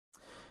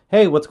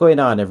Hey, what's going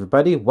on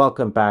everybody?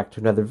 Welcome back to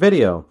another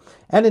video.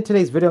 And in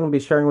today's video, I'm going to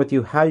be sharing with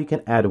you how you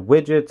can add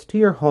widgets to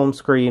your home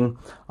screen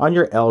on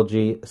your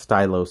LG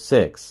Stylo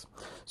 6.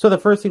 So the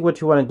first thing what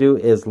you want to do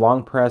is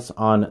long press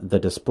on the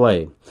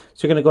display.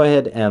 So you're going to go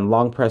ahead and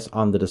long press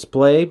on the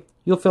display.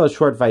 You'll feel a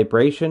short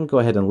vibration. Go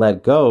ahead and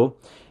let go.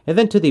 And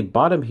then to the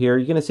bottom here,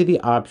 you're going to see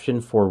the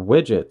option for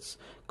widgets.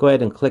 Go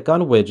ahead and click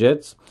on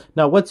widgets.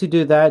 Now once you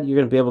do that, you're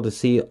going to be able to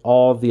see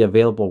all the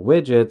available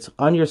widgets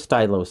on your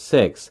Stylo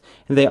 6.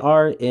 And they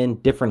are in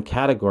different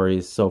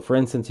categories. So for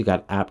instance, you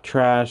got app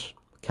trash,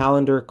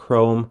 calendar,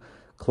 Chrome,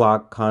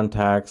 clock,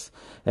 contacts,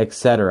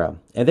 etc.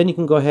 And then you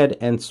can go ahead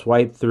and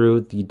swipe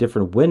through the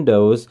different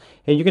windows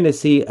and you're going to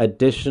see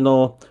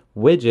additional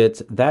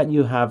widgets that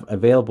you have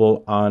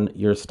available on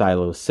your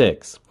Stylo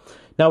 6.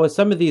 Now with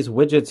some of these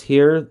widgets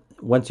here,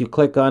 once you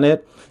click on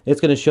it,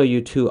 it's going to show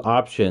you two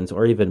options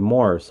or even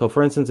more. So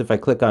for instance, if I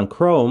click on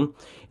Chrome,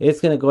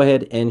 it's going to go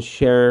ahead and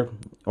share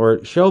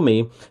or show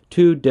me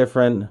two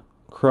different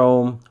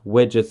Chrome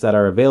widgets that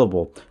are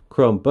available.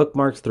 Chrome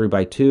Bookmarks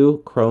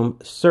 3x2, Chrome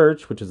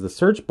Search, which is the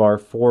search bar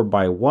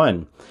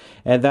 4x1.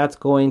 And that's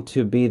going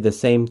to be the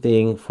same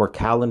thing for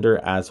calendar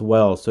as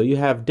well. So you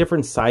have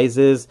different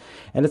sizes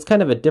and it's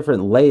kind of a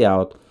different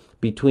layout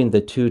between the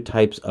two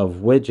types of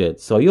widgets.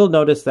 So you'll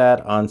notice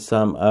that on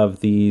some of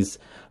these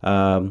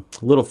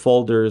little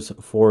folders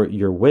for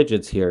your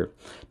widgets here.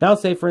 Now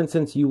say for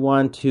instance you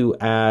want to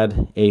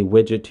add a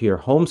widget to your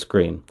home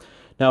screen.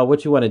 Now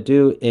what you want to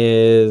do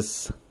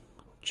is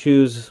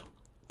choose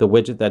the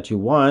widget that you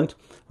want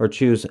or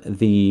choose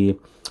the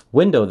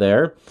window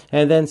there,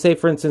 and then say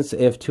for instance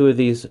if two of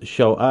these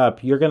show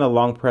up, you're going to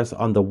long press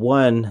on the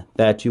one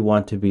that you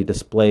want to be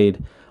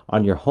displayed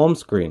on your home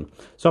screen.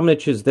 So I'm going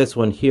to choose this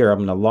one here. I'm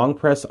going to long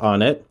press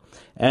on it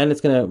and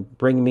it's going to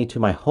bring me to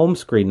my home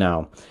screen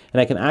now.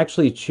 And I can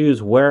actually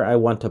choose where I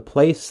want to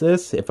place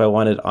this, if I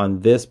want it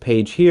on this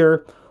page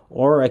here,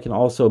 or I can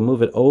also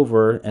move it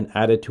over and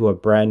add it to a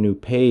brand new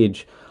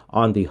page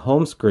on the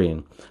home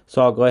screen.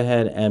 So I'll go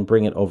ahead and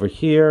bring it over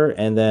here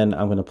and then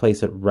I'm going to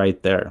place it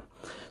right there.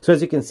 So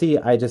as you can see,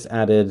 I just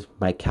added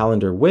my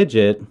calendar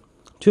widget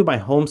to my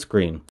home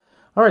screen.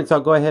 Alright, so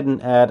I'll go ahead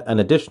and add an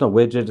additional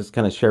widget, just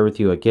kind of share with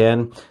you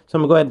again. So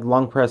I'm going to go ahead and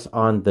long press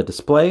on the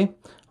display. I'm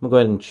going to go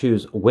ahead and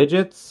choose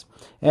widgets.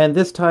 And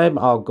this time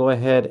I'll go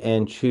ahead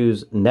and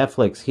choose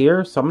Netflix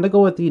here. So I'm going to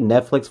go with the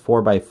Netflix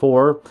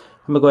 4x4.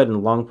 I'm going to go ahead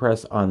and long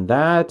press on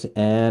that.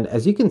 And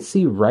as you can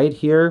see right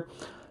here,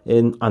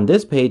 on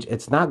this page,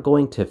 it's not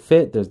going to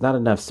fit. There's not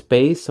enough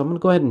space. So I'm going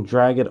to go ahead and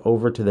drag it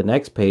over to the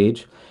next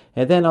page.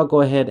 And then I'll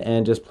go ahead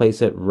and just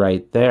place it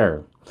right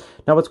there.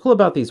 Now what's cool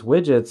about these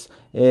widgets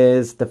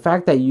is the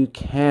fact that you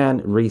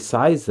can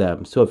resize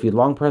them. So if you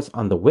long press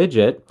on the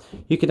widget,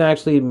 you can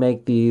actually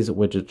make these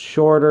widgets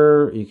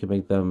shorter, you can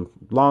make them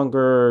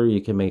longer, you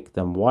can make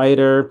them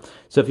wider.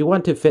 So if you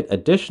want to fit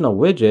additional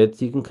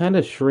widgets, you can kind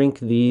of shrink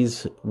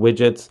these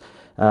widgets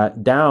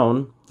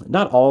down.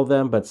 Not all of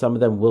them, but some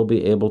of them will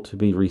be able to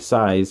be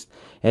resized.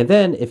 And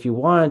then if you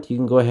want, you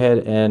can go ahead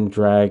and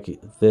drag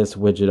this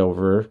widget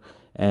over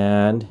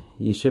and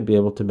you should be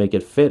able to make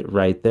it fit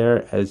right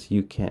there, as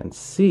you can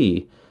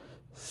see.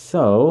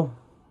 So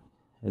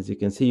as you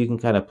can see, you can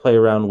kind of play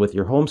around with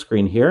your home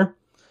screen here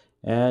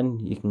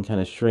and you can kind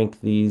of shrink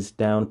these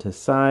down to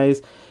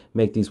size,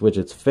 make these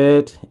widgets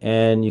fit,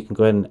 and you can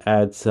go ahead and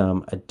add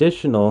some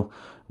additional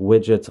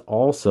widgets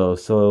also.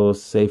 So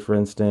say for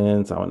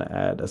instance I want to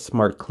add a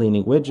smart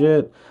cleaning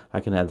widget. I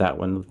can add that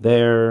one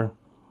there,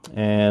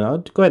 and I'll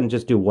go ahead and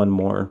just do one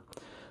more.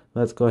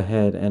 Let's go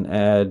ahead and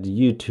add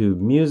YouTube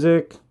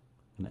music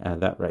and add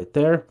that right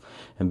there,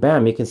 and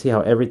bam, you can see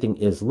how everything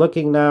is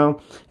looking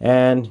now,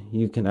 and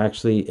you can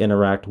actually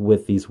interact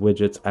with these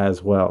widgets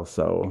as well.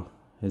 So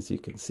as you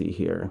can see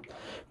here,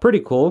 pretty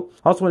cool.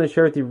 Also want to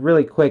share with you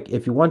really quick,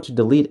 if you want to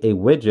delete a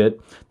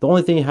widget, the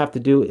only thing you have to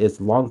do is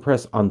long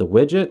press on the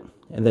widget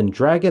and then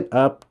drag it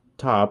up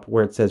top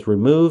where it says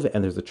remove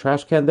and there's a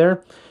trash can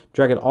there.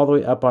 Drag it all the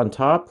way up on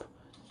top,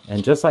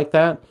 and just like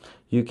that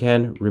you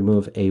can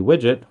remove a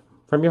widget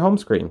from your home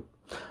screen.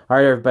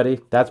 Alright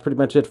everybody, that's pretty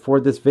much it for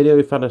this video.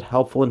 If you found it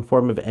helpful,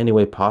 informative any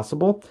way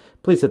possible,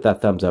 please hit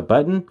that thumbs up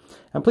button,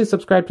 and please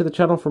subscribe to the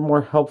channel for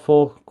more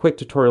helpful quick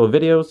tutorial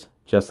videos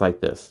just like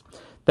this.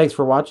 Thanks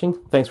for watching,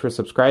 thanks for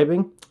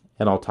subscribing,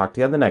 and I'll talk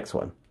to you on the next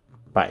one.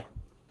 Bye.